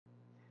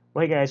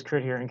Well, hey guys,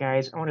 Kurt here, and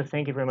guys, I want to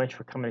thank you very much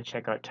for coming to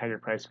check out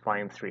TigerPress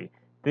Volume 3.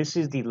 This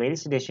is the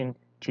latest addition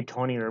to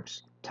Tony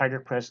Earp's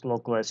TigerPress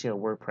Local SEO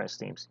WordPress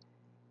themes.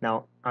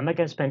 Now, I'm not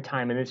going to spend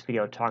time in this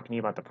video talking to you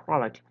about the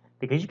product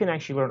because you can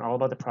actually learn all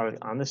about the product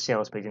on the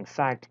sales page. In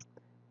fact,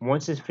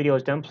 once this video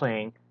is done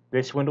playing,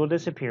 this window will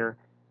disappear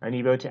and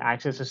you'll be able to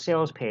access the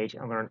sales page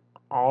and learn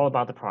all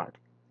about the product.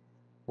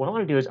 What I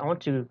want to do is I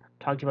want to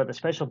talk to you about the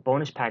special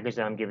bonus package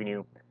that I'm giving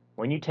you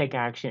when you take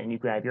action and you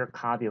grab your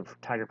copy of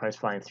TigerPress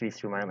Volume 3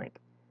 through my link.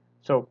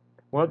 So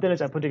what I've done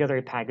is I put together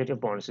a package of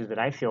bonuses that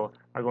I feel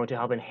are going to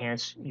help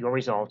enhance your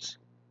results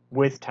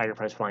with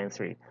TigerPress Volume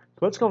 3. So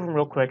let's go over them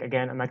real quick.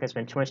 Again, I'm not going to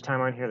spend too much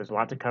time on here. There's a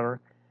lot to cover.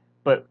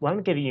 But what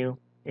I'm giving you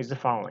is the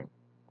following.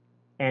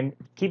 And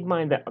keep in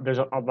mind that there's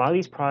a lot of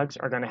these products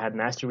are going to have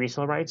master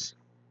resale rights.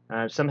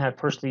 Some have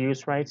personal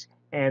use rights.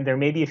 And there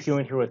may be a few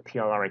in here with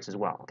PLR rights as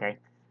well. Okay.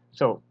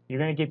 So you're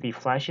going to get the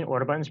Flash and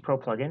Order Buttons Pro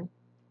plugin,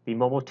 the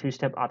Mobile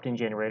Two-Step Opt-in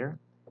Generator,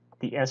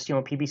 the SEO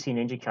and PPC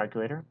Ninja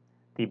Calculator,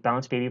 the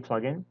Bounce Baby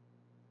plugin,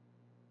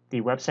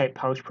 the Website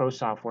Pouch Pro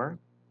software,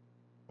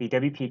 the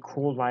WP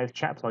Cool Live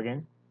Chat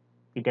plugin,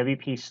 the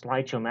WP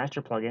Slideshow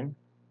Master plugin,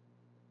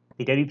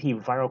 the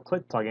WP Viral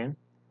Click plugin,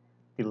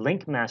 the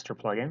Link Master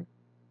plugin,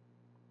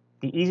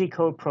 the Easy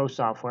Code Pro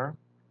software,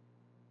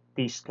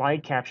 the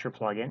Slide Capture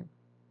plugin,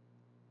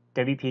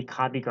 WP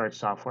CopyGuard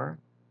software,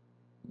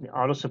 the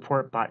Auto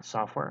Support Bot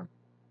software,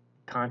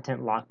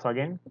 Content Lock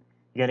plugin.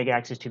 You're going to get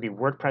access to the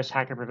WordPress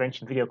Hacker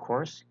Prevention video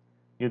course.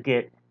 You'll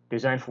get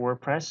Design for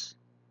WordPress,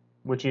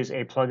 which is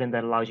a plugin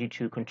that allows you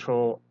to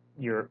control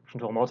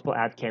multiple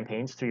ad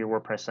campaigns through your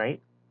WordPress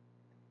site.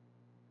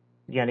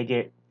 You're going to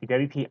get the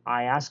WP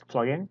iAsk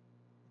plugin.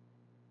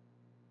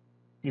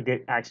 You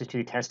get access to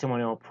the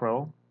Testimonial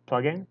Pro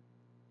plugin.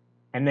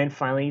 And then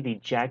finally, the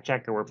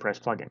Jacker WordPress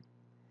plugin.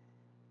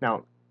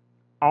 Now,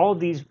 all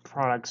of these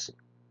products,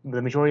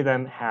 the majority of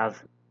them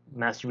have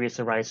master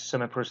resale rights,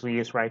 some have personal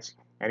use rights,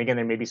 and again,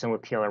 there may be some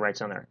with PLR rights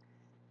on there.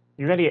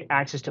 You're going to get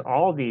access to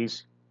all of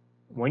these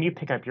when you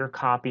pick up your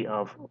copy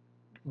of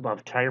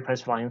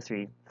TigerPress Volume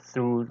 3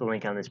 through the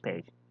link on this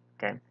page.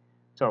 Okay,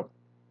 so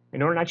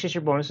in order to access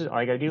your bonuses,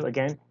 all you got to do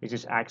again is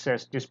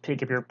just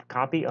pick up your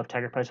copy of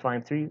TigerPress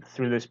Volume 3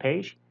 through this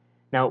page.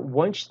 Now,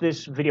 once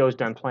this video is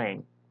done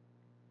playing,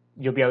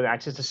 you'll be able to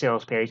access the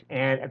sales page,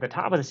 and at the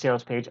top of the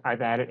sales page,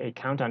 I've added a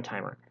countdown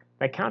timer.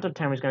 That countdown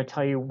timer is going to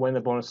tell you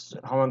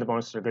how long the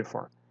bonuses are good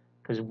for.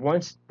 Because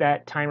once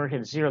that timer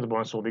hits 0, the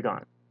bonus will be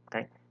gone.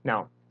 Okay.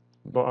 Now,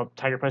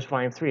 TigerPress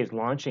Volume 3 is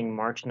launching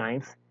March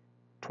 9th,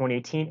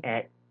 2018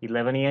 at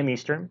 11 a.m.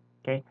 Eastern.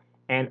 Okay.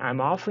 And I'm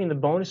offering the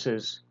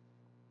bonuses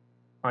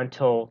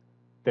until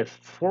the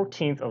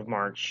 14th of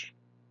March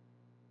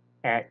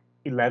at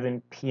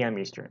 11 p.m.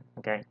 Eastern.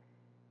 Okay.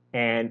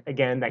 And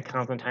again, that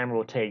countdown timer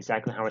will tell you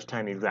exactly how much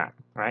time you've got.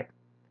 All right.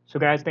 So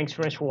guys, thanks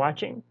very much for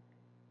watching.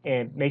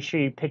 And make sure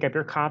you pick up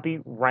your copy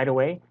right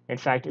away. In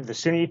fact, the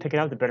sooner you pick it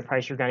up, the better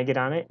price you're going to get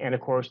on it. And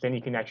of course, then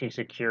you can actually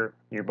secure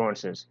your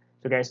bonuses.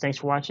 So guys, thanks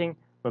for watching.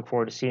 Look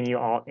forward to seeing you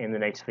all in the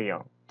next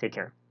video. Take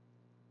care.